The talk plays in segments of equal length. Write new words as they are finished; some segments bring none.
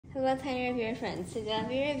Hello, tiny reviewer friends. Today I'll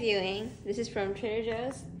be reviewing, this is from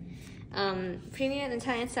Trader Joe's, premium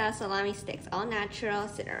Italian style salami sticks, all natural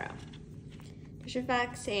Citterio. Nutrition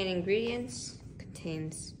facts and ingredients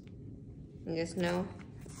contains, there's no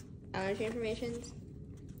allergy information.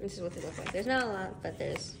 This is what they look like. There's not a lot, but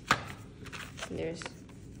there's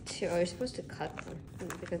two. Oh, you're supposed to cut them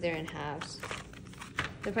because they're in halves.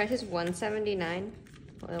 The price is $1.79.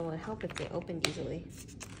 Well, it would help if they opened easily.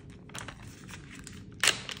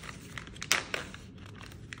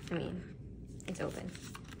 I mean, it's open.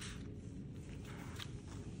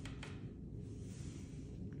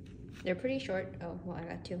 They're pretty short. Oh, well, I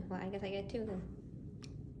got two. Well, I guess I get two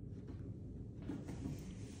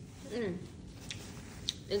then.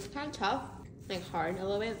 It's kind of tough, like hard a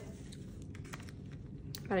little bit.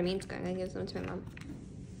 But I mean, it's good. I'm gonna give some to my mom.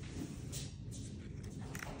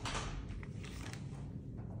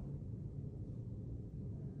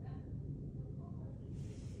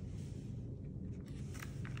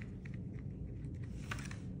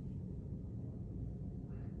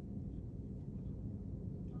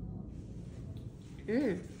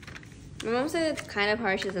 My mom said it's kind of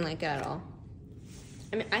hard. She doesn't like it at all.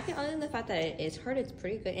 I mean, I think other than the fact that it is hard, it's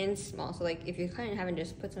pretty good and small. So like, if you're kind of having to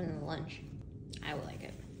just put something in the lunch, I would like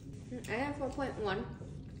it. I have 4.1.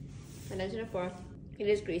 I did it a 4. It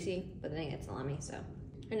is greasy, but then it gets salami, so.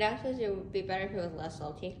 And Dad says it would be better if it was less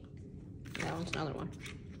salty. That one's another one.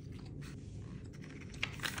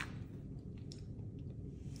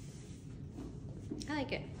 I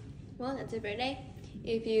like it. Well, that's it for today.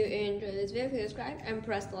 If you enjoyed this video, please subscribe and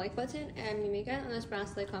press the like button and meet me again on this brown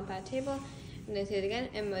slate compact table. And I'll see you again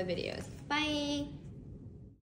in my videos. Bye!